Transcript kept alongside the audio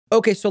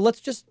Okay, so let's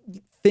just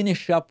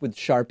finish up with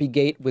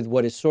Sharpiegate with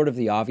what is sort of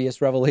the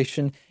obvious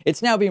revelation.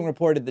 It's now being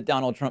reported that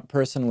Donald Trump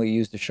personally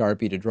used a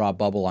Sharpie to draw a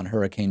bubble on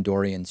Hurricane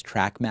Dorian's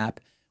track map,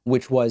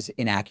 which was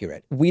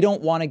inaccurate. We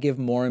don't want to give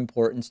more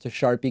importance to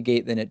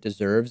Sharpiegate than it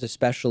deserves,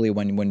 especially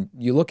when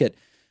you look at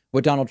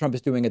what Donald Trump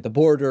is doing at the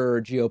border,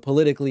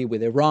 geopolitically,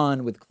 with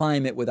Iran, with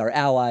climate, with our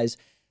allies.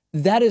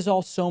 That is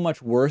all so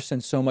much worse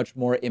and so much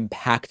more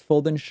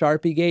impactful than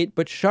Sharpiegate.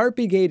 But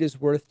Sharpiegate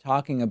is worth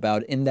talking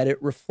about in that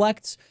it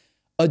reflects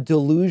a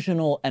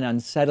delusional and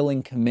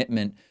unsettling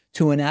commitment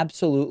to an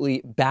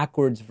absolutely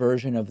backwards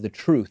version of the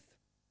truth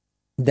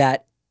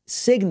that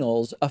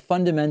signals a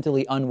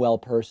fundamentally unwell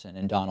person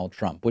in Donald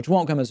Trump, which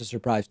won't come as a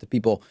surprise to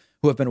people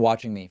who have been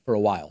watching me for a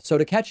while. So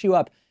to catch you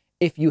up,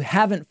 if you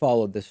haven't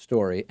followed this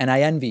story, and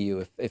I envy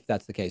you if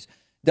that's the case,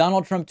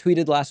 Donald Trump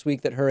tweeted last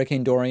week that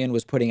Hurricane Dorian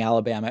was putting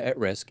Alabama at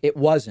risk. It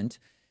wasn't.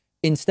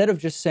 Instead of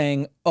just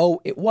saying,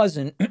 oh, it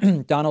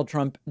wasn't, Donald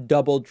Trump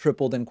doubled,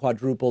 tripled, and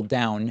quadrupled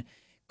down,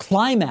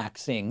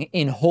 climaxing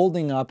in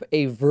holding up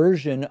a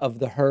version of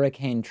the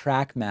hurricane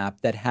track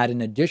map that had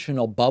an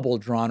additional bubble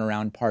drawn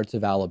around parts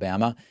of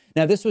Alabama.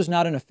 Now, this was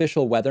not an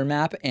official weather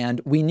map, and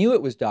we knew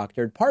it was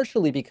doctored,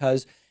 partially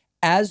because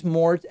as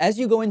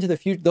you go into the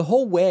future, the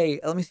whole way,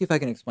 let me see if I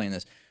can explain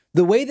this.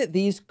 The way that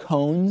these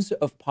cones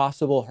of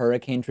possible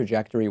hurricane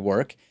trajectory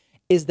work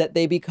is that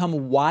they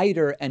become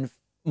wider and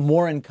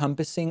more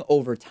encompassing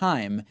over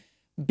time,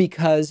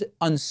 because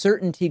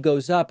uncertainty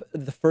goes up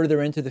the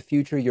further into the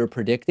future you're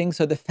predicting.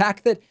 So the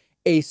fact that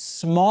a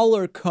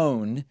smaller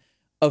cone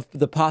of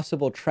the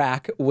possible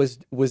track was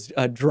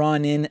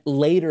drawn in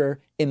later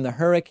in the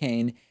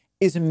hurricane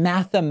is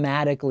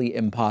mathematically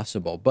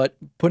impossible. But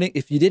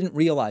if you didn't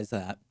realize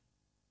that,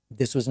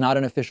 this was not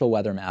an official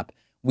weather map.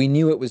 We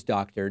knew it was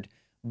doctored.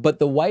 But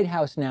the White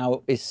House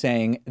now is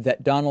saying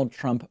that Donald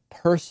Trump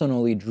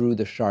personally drew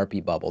the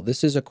Sharpie bubble.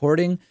 This is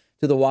according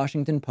to the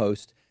Washington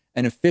Post,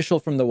 an official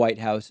from the White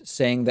House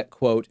saying that,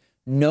 quote,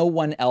 no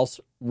one else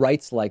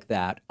writes like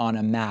that on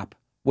a map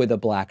with a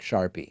black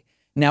Sharpie.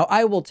 Now,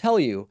 I will tell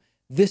you,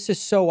 this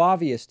is so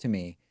obvious to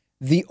me.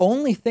 The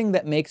only thing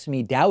that makes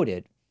me doubt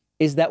it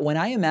is that when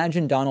I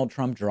imagine Donald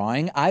Trump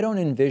drawing, I don't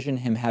envision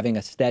him having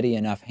a steady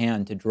enough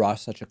hand to draw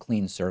such a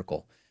clean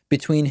circle.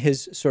 Between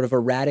his sort of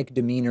erratic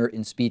demeanor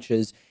in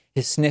speeches,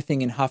 his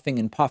sniffing and huffing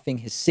and puffing,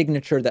 his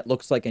signature that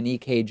looks like an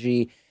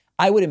EKG,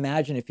 I would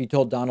imagine if you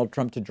told Donald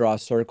Trump to draw a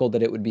circle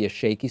that it would be a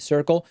shaky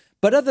circle.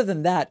 But other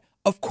than that,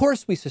 of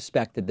course we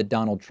suspected that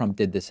Donald Trump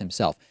did this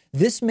himself.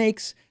 This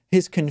makes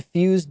his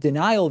confused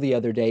denial the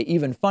other day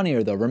even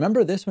funnier, though.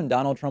 Remember this when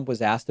Donald Trump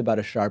was asked about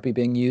a Sharpie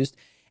being used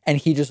and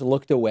he just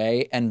looked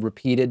away and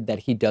repeated that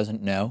he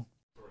doesn't know?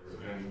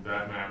 And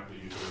that map that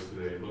you showed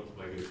today looked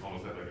like it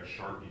almost had like a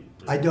Sharpie.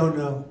 I don't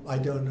know. I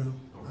don't know.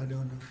 I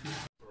don't know.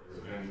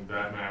 And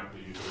that map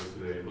that you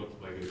showed today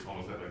looked like it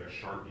almost had like a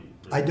Sharpie.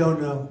 I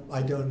don't know.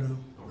 I don't know.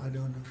 I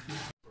don't know.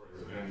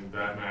 And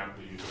that map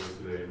that you showed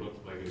today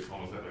looked like it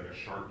almost had like a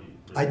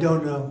Sharpie. I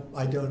don't know.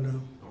 I don't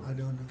know. I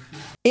don't know.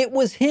 It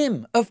was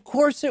him. Of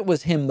course it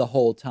was him the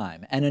whole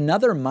time. And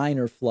another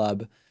minor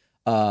flub,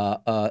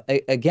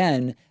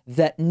 again,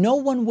 that no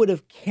one would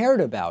have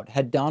cared about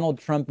had Donald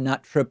Trump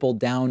not tripled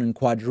down and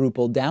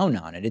quadrupled down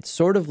on it. It's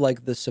sort of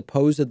like the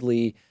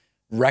supposedly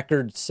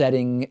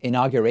record-setting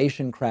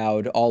inauguration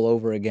crowd all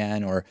over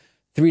again, or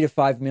 3 to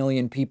 5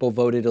 million people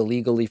voted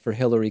illegally for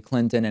Hillary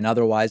Clinton and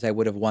otherwise I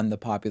would have won the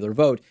popular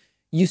vote.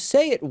 You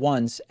say it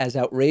once, as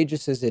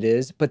outrageous as it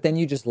is, but then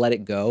you just let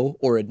it go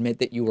or admit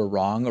that you were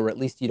wrong, or at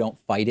least you don't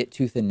fight it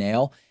tooth and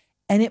nail,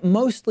 and it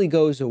mostly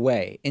goes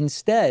away.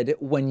 Instead,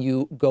 when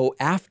you go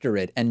after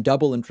it and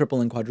double and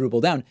triple and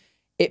quadruple down,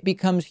 it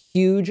becomes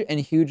huge and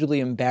hugely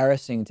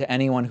embarrassing to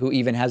anyone who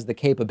even has the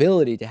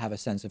capability to have a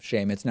sense of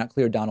shame. It's not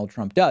clear Donald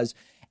Trump does.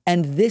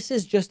 And this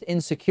is just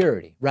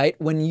insecurity, right?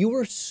 When you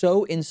are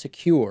so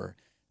insecure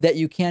that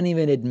you can't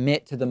even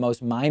admit to the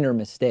most minor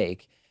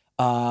mistake,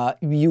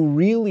 you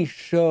really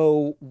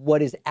show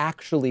what is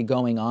actually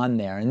going on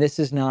there. And this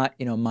is not,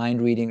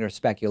 mind reading or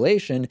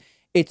speculation.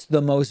 It's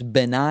the most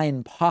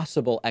benign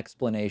possible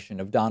explanation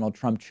of Donald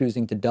Trump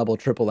choosing to double,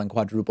 triple, and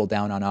quadruple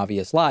down on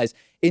obvious lies.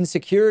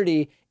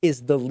 Insecurity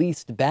is the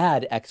least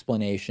bad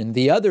explanation.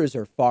 The others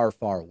are far,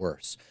 far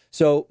worse.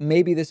 So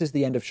maybe this is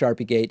the end of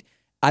Sharpiegate.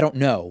 I don't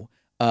know.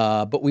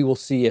 But we will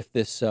see if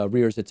this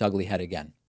rears its ugly head again.